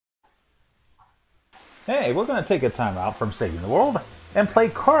Hey, we're gonna take a time out from saving the world and play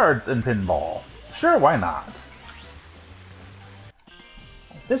cards in pinball. Sure, why not?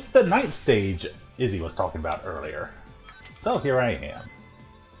 This is the night stage Izzy was talking about earlier. So here I am.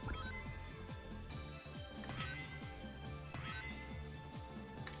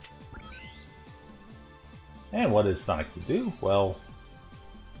 And what does Sonic do? Well,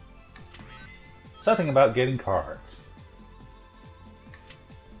 something about getting cards.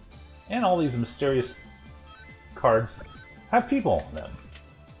 And all these mysterious cards have people on them.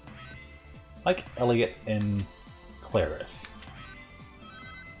 Like Elliot and Clarice.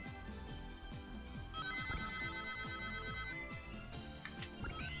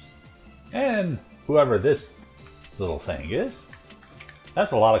 And whoever this little thing is,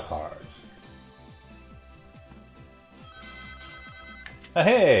 that's a lot of cards.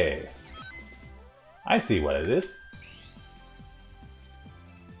 Hey! I see what it is.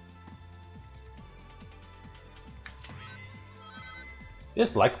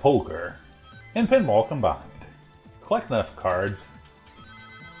 It's like poker and pinball combined. Collect enough cards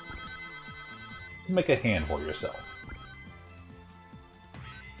to make a hand for yourself.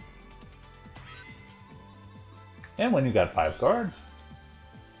 And when you got 5 cards,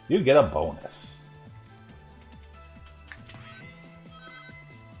 you get a bonus.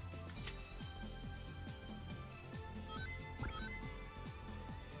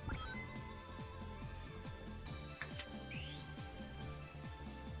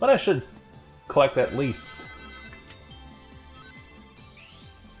 But I should collect at least...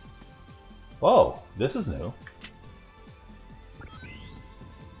 Whoa, this is new.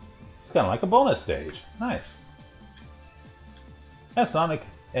 It's kind of like a bonus stage. Nice. As Sonic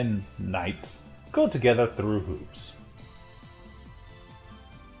and Knights go together through hoops.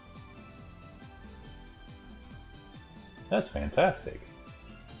 That's fantastic.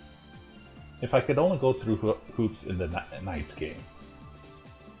 If I could only go through hoops in the Knights game.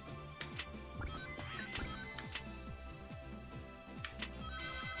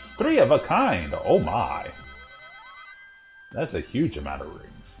 Three of a kind! Oh my! That's a huge amount of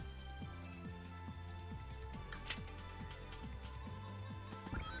rings.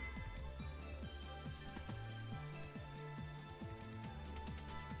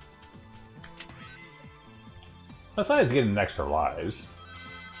 Besides getting extra lives,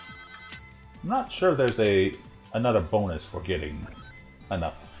 I'm not sure there's another bonus for getting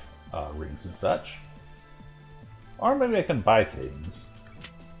enough rings and such. Or maybe I can buy things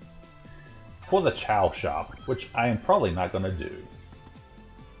for the Chow Shop, which I am probably not going to do.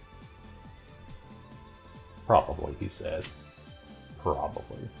 Probably, he says.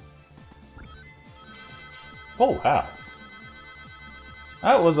 Probably. Full house.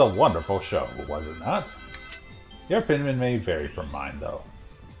 That was a wonderful show, was it not? Your opinion may vary from mine, though.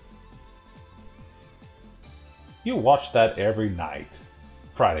 You watch that every night,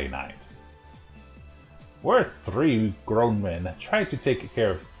 Friday night, where 3 grown men try to take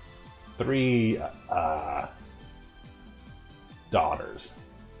care of 3 daughters.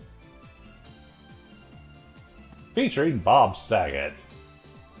 Featuring Bob Saget,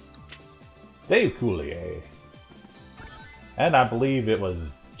 Dave Coulier, and I believe it was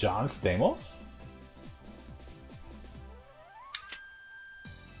John Stamos?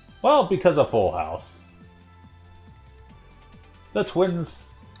 Well, because of Full House, the twins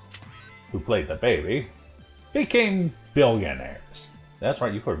who played the baby became billionaires. That's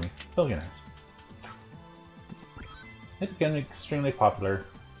right, you heard me. Billionaires. They became extremely popular.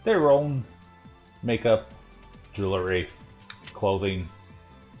 Their own makeup, jewelry, clothing,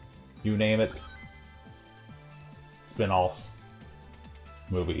 you name it. Spin-offs,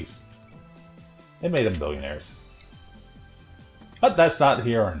 movies. It made them billionaires. But that's not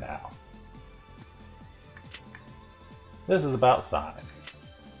here or now. This is about Sonic.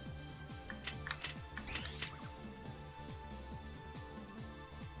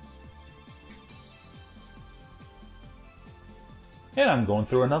 And I'm going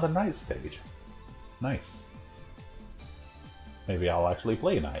through another night stage. Nice. Maybe I'll actually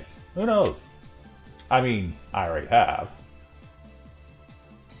play Nights. Who knows? I mean, I already have.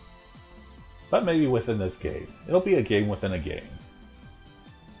 But maybe within this game. It'll be a game within a game.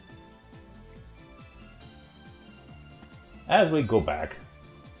 As we go back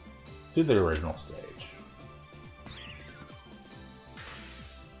to the original stage.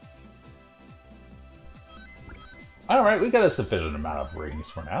 Alright, we got a sufficient amount of rings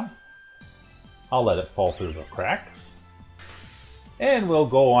for now. I'll let it fall through the cracks. And we'll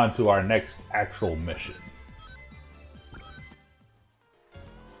go on to our next actual mission.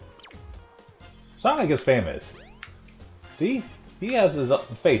 Sonic is famous. See? He has his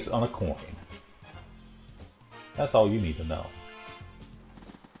face on a coin. That's all you need to know.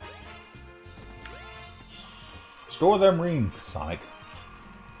 Store them rings, Sonic.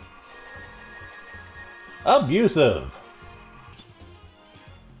 Abusive!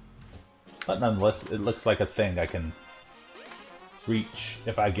 But nonetheless, it looks like a thing I can reach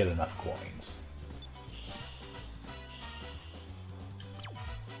if I get enough coins.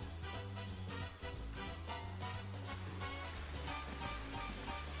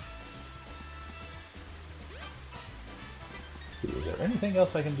 Is there anything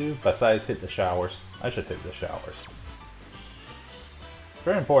else I can do besides hit the showers? I should hit the showers. It's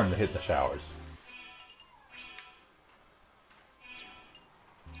very important to hit the showers.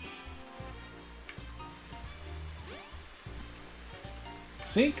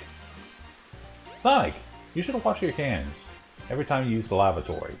 Sink? Sonic, you should wash your hands every time you use the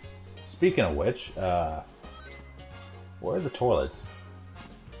lavatory. Speaking of which, where are the toilets?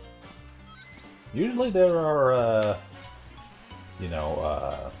 Usually there are, you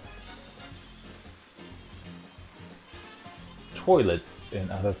know, toilets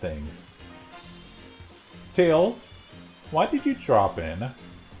and other things. Tails, why did you drop in?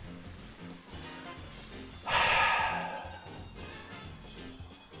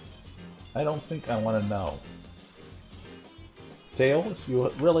 I don't think I want to know. Tails, you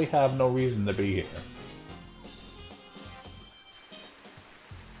really have no reason to be here.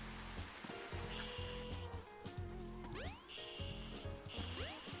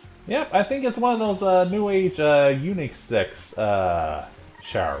 Yep, I think it's one of those New Age unisex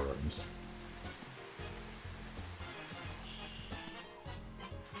shower rooms.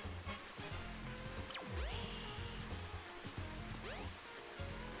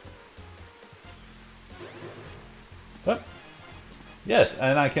 But, yes,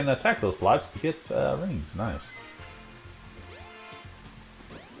 and I can attack those slots to get rings. Nice.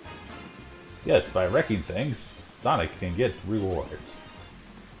 Yes, by wrecking things, Sonic can get rewards.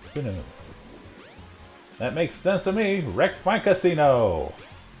 Who knew? That makes sense to me. Wreck my casino!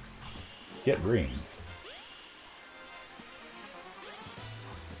 Get rings.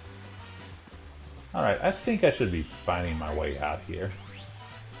 Alright, I think I should be finding my way out here.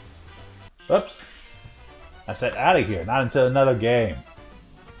 Oops. I said out of here, not into another game.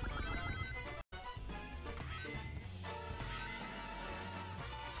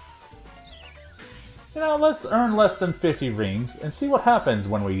 You know, let's earn less than 50 rings and see what happens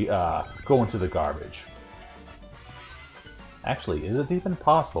when we go into the garbage. Actually, is it even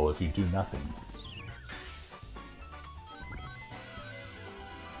possible if you do nothing?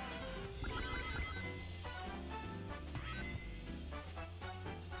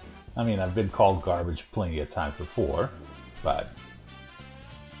 I mean, I've been called garbage plenty of times before, but...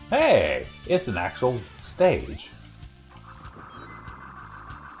 Hey! It's an actual stage.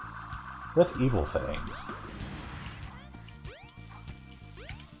 With evil things.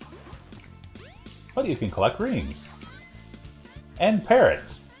 But you can collect rings. And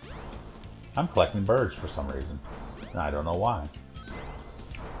parrots. I'm collecting birds for some reason. And I don't know why.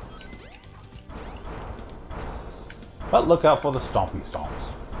 But look out for the Stompy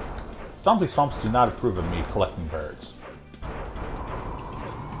Stomps. Stompy Stomps do not approve of me collecting birds.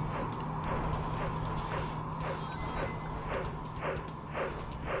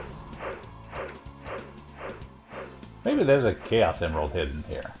 Maybe there's a Chaos Emerald hidden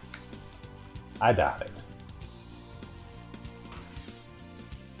here. I doubt it.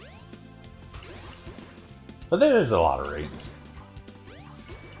 But there's a lot of rings.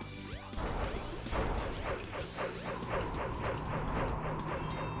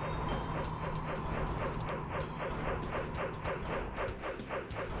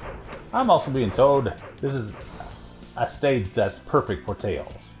 I'm also being told this is a stage that's perfect for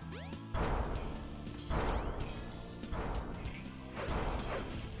Tails.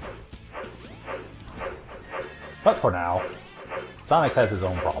 But for now, Sonic has his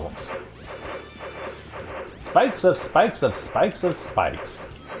own problems. Spikes of spikes of spikes of spikes.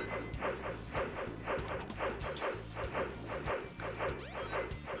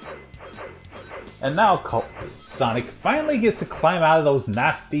 And now Sonic finally gets to climb out of those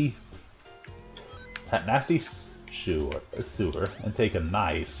nasty sewer and take a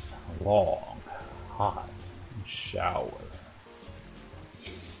nice, long, hot shower.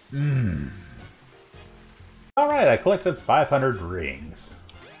 Alright, I collected 500 rings.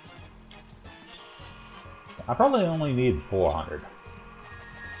 I probably only need 400.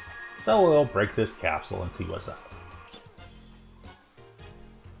 So we'll break this capsule and see what's up.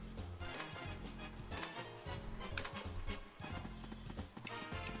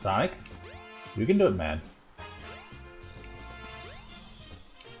 Sonic, you can do it, man.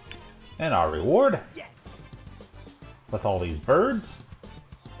 And our reward? Yes. with all these birds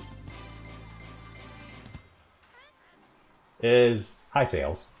is... Hi,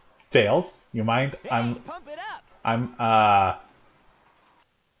 Tails. Tails, you mind? Hey, pump it up.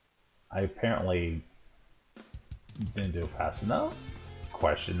 I apparently didn't do it fast enough?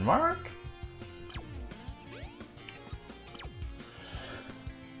 Question mark?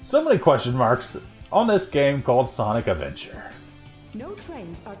 So many question marks on this game called Sonic Adventure. No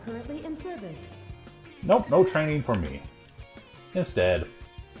trains are currently in service. Nope, no training for me. Instead,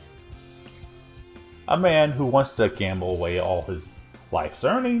 a man who wants to gamble away all his life's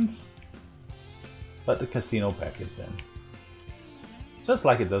earnings, but the casino beckons him. Just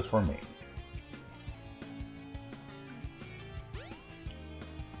like it does for me.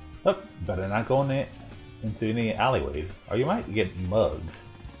 Oh, better not go into any alleyways, or you might get mugged.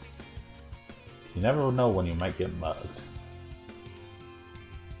 You never know when you might get mugged.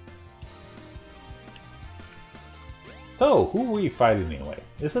 So, who are we fighting anyway?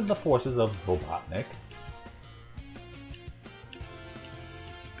 This is the forces of Robotnik.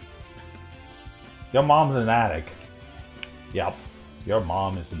 Your mom's an addict. Yep, your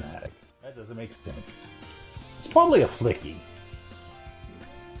mom is an addict. That doesn't make sense. It's probably a flicky.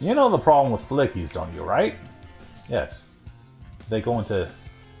 You know the problem with flickies, don't you, right? Yes. They go into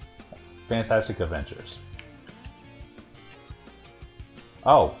fantastic adventures.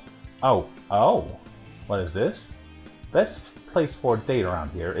 Oh. What is this? Best place for a date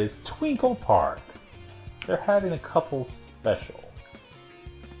around here is Twinkle Park. They're having a couple special.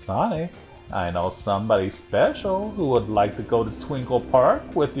 Sonic, I know somebody special who would like to go to Twinkle Park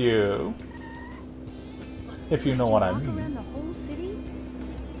with you. If you know what I mean. Around the whole city?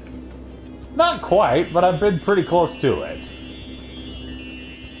 Not quite, but I've been pretty close to it.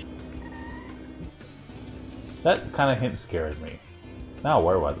 That kind of hint scares me. Now,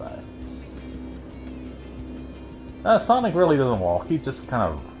 where was I? Sonic really doesn't walk, he just kind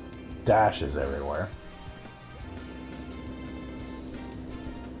of dashes everywhere.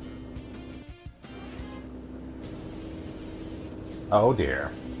 Oh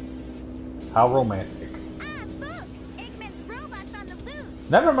dear. How romantic. Look! Eggman's robot's on the loose!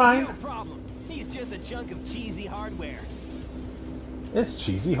 Never mind! No problem. He's just a chunk of cheesy hardware. It's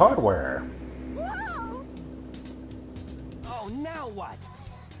cheesy hardware. Whoa! Oh, now what?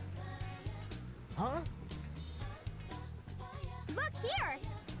 Huh? Look here!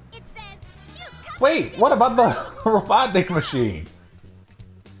 It says, shoot, Wait, what about the Robotnik machine?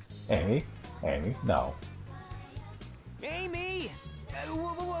 Amy, no. Amy!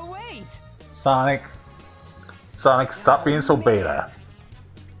 Wait! Sonic, stop being so beta.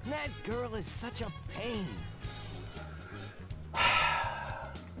 That girl is such a pain.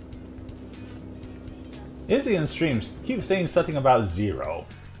 Izzy in streams keeps saying something about Zero.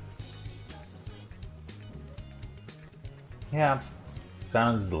 Yeah,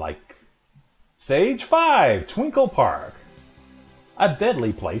 sounds like Sage 5, Twinkle Park. A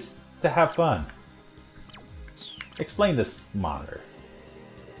deadly place to have fun. Explain this monitor.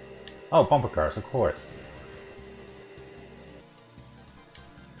 Oh, bumper cars, of course.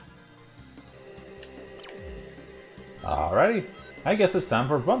 Alrighty, I guess it's time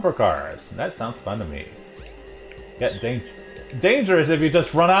for bumper cars. That sounds fun to me. Get dangerous if you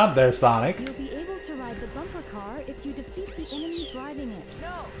just run out there, Sonic. You'll be able to ride the bumper car if you defeat the enemy driving it.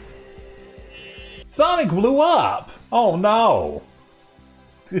 No! Sonic blew up! Oh no!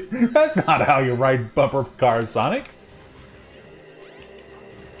 That's not how you ride bumper cars, Sonic.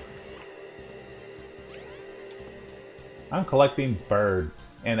 I'm collecting birds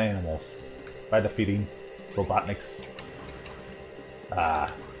and animals by defeating Robotnik's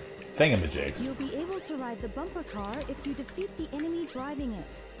thingamajigs. You'll be able to ride the bumper car if you defeat the enemy driving it.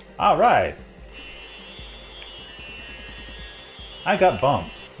 Alright! I got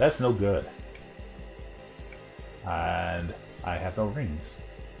bumped. That's no good. And I have no rings.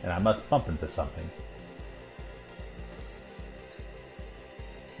 And I must bump into something.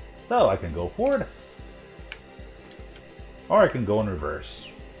 So I can go forward. Or I can go in reverse.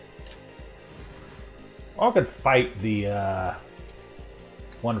 Or I could fight the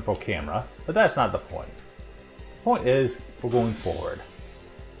wonderful camera. But that's not the point. The point is, we're going forward.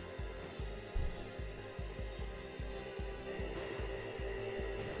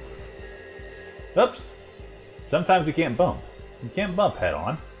 Oops. Sometimes you can't bump. You can't bump head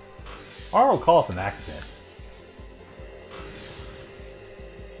on. Or it'll cause an accident.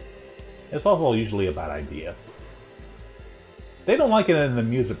 It's also usually a bad idea. They don't like it in the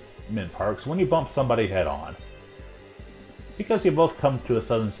amusement parks when you bump somebody head on. Because you both come to a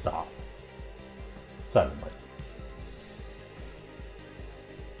sudden stop. Suddenly.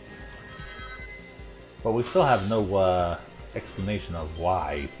 But we still have no explanation of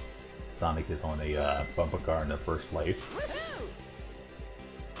why Sonic is on a bumper car in the first place. Woohoo!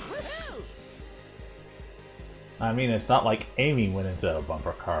 Woohoo! I mean, it's not like Amy went into a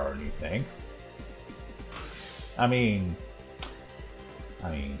bumper car or anything. I mean,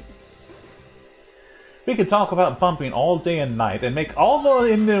 we could talk about bumping all day and night and make all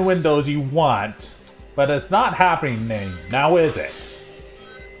the innuendos you want, but it's not happening now, is it?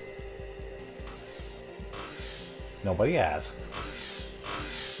 Nobody asked.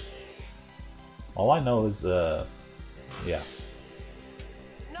 All I know is, yeah.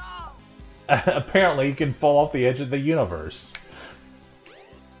 No! Apparently you can fall off the edge of the universe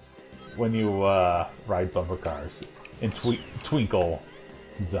when you, ride bumper cars in Twinkle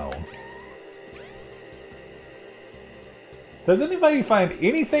Zone. Does anybody find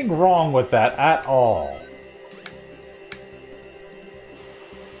anything wrong with that at all?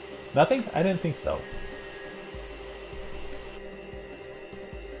 Nothing? I didn't think so.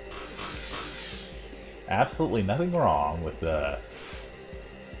 Absolutely nothing wrong with No!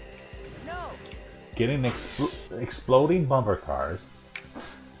 getting exploding bumper cars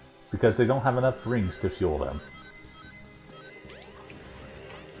because they don't have enough rings to fuel them.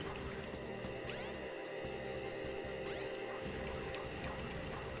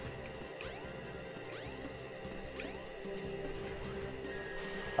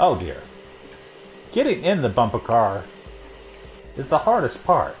 Oh dear. Getting in the bumper car is the hardest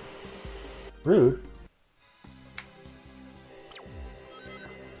part. Rude.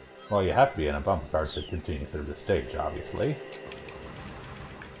 Well, you have to be in a bumper car to continue through the stage, obviously.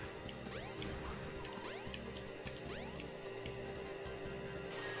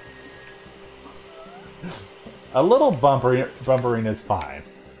 A little bumpering is fine,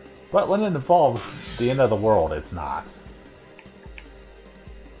 but when it involves the end of the world, it's not.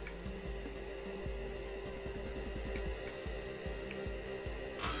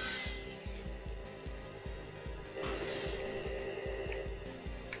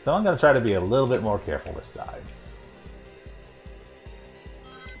 So I'm going to try to be a little bit more careful this time.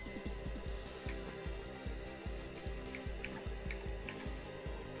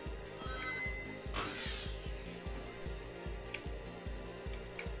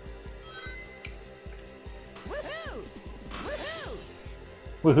 Woohoo! Woohoo!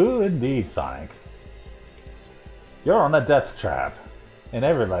 Woohoo indeed, Sonic. You're on a death trap, and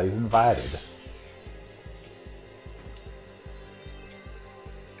everybody's invited.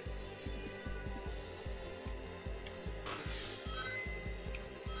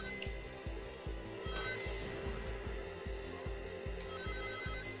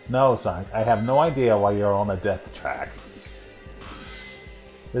 No, Sonic, I have no idea why you're on a death track.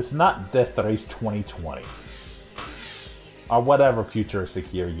 It's not Death Race 2020. Or whatever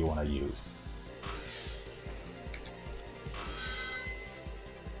futuristic year you want to use.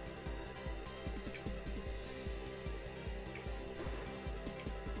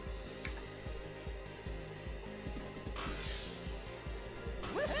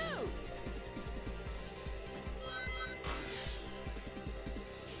 Woohoo!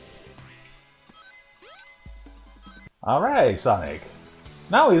 Alright, Sonic.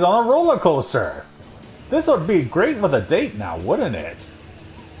 Now he's on a roller coaster! This would be great with a date now, wouldn't it?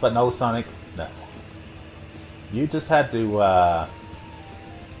 But no, Sonic, no. You just had to,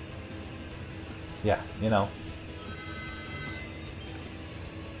 yeah, you know.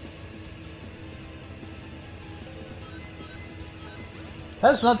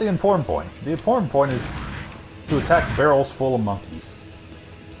 That's not the important point. The important point is to attack barrels full of monkeys.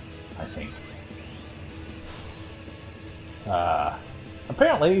 I think.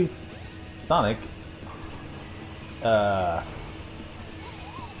 Apparently, Sonic,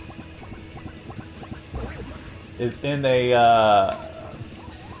 is in a,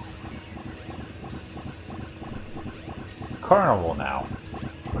 carnival now.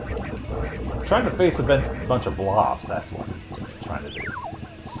 Trying to face a bunch of blobs, that's what he's trying to do.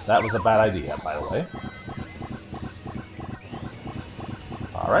 That was a bad idea, by the way.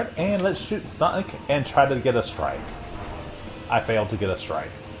 Alright, and let's shoot Sonic and try to get a strike. I failed to get a strike.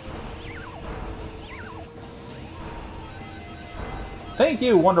 Thank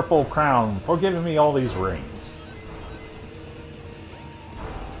you, wonderful crown, for giving me all these rings.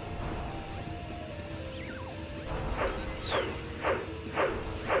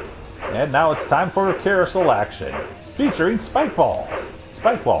 And now it's time for carousel action, featuring spike balls.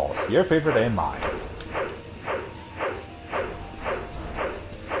 Spike balls, your favorite and mine.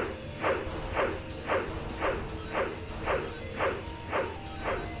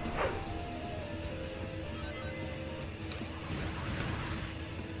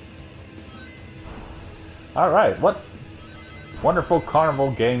 Alright, what wonderful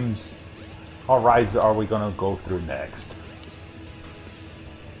carnival games or rides are we gonna go through next?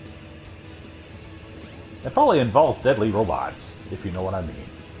 It probably involves deadly robots, if you know what I mean.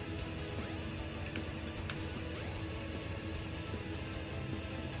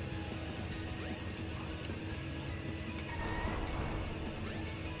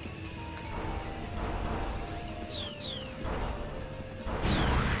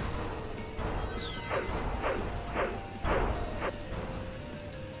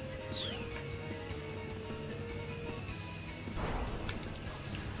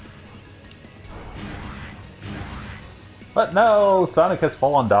 But no, Sonic has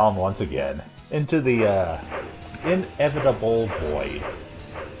fallen down once again into the inevitable void.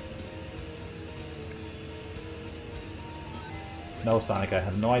 No, Sonic, I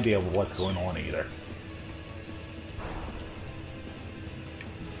have no idea what's going on either.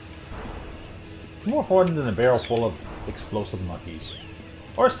 It's more important than a barrel full of explosive monkeys.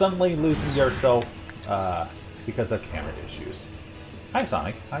 Or suddenly losing yourself because of camera issues. Hi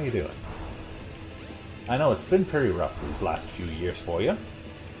Sonic, how you doing? I know it's been pretty rough these last few years for you.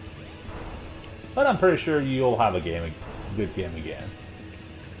 But I'm pretty sure you'll have a good game again.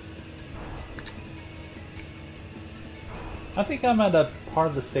 I think I'm at a part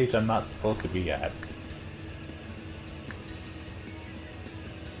of the stage I'm not supposed to be at.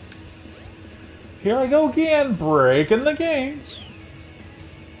 Here I go again, breaking the game!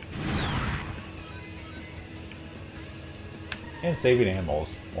 And saving animals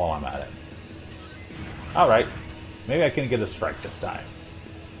while I'm at it. Alright, maybe I can get a strike this time.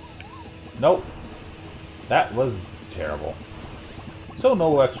 Nope. That was terrible. So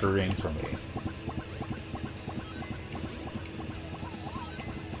no extra rings for me.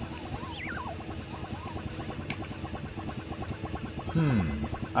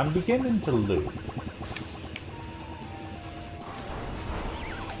 I'm beginning to loot.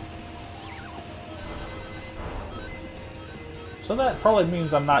 So that probably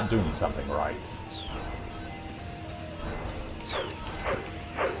means I'm not doing something right.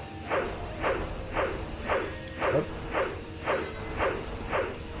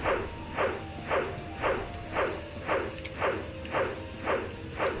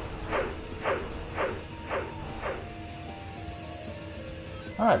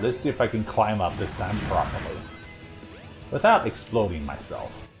 Alright, let's see if I can climb up this time properly. Without exploding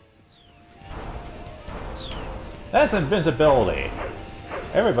myself. That's invincibility!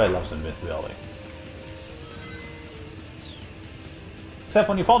 Everybody loves invincibility. Except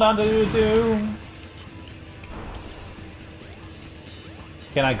when you fall down to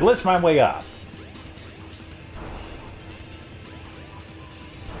Can I glitch my way up?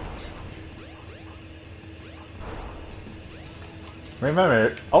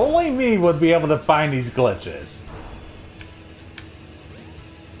 Remember, only me would be able to find these glitches.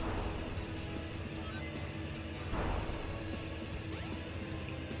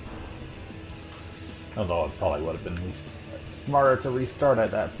 Although it probably would have been smarter to restart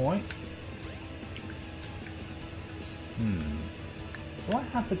at that point. Do I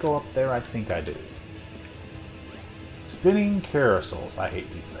have to go up there? I think I do. Spinning carousels. I hate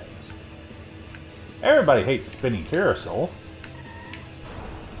these things. Everybody hates spinning carousels.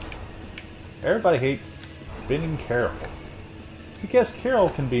 Everybody hates spinning carols. Because carol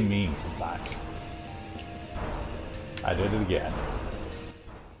can be mean sometimes. I did it again.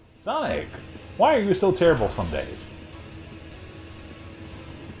 Sonic! Why are you so terrible some days?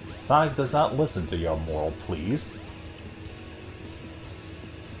 Sonic does not listen to your moral pleas.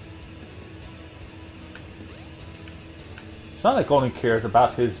 Sonic only cares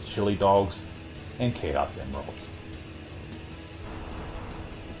about his chili dogs and Chaos Emeralds.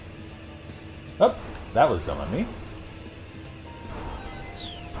 Oh, that was dumb of me.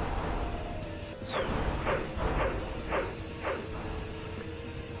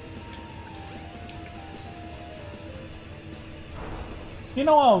 You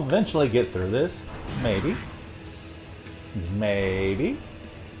know, I'll eventually get through this. Maybe. Maybe.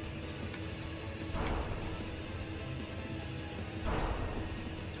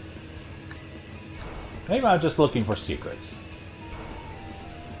 Maybe I'm just looking for secrets.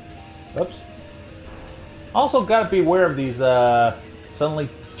 Oops. Also gotta be aware of these suddenly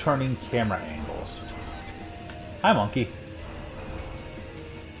turning camera angles. Hi, monkey.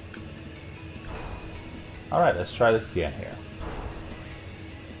 Alright, let's try this again here.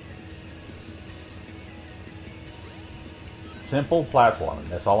 Simple platforming.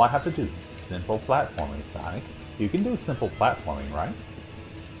 That's all I have to do. Simple platforming, Sonic. You can do simple platforming, right?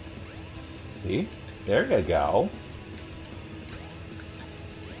 See? There you go.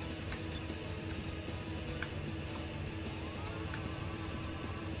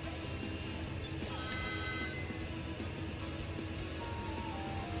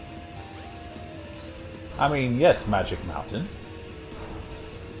 I mean, yes, Magic Mountain.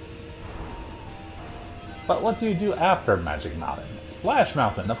 But what do you do after Magic Mountain? Splash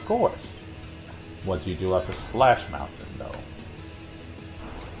Mountain, of course. What do you do after Splash Mountain, though?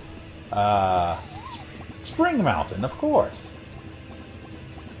 Spring Mountain, of course.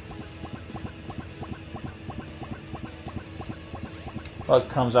 What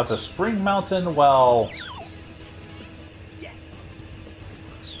comes after Spring Mountain? Well, Yes.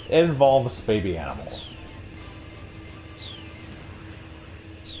 it involves baby animals.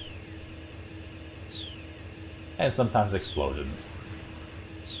 And sometimes explosions.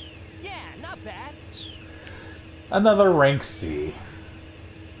 Yeah, not bad. Another rank C.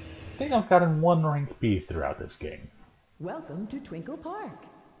 I think I've gotten one rank B throughout this game. Welcome to Twinkle Park.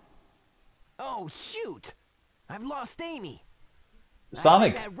 Oh shoot! I've lost Amy.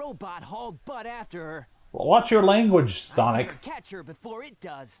 Sonic, I bet that robot hauled butt after her. watch your language, I Sonic. better catch her before it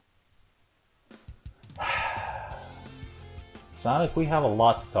does. Sonic, we have a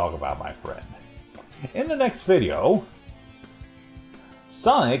lot to talk about, my friend. In the next video,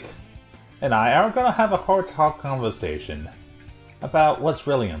 Sonic and I are going to have a hard talk conversation about what's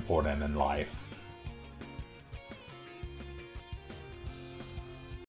really important in life.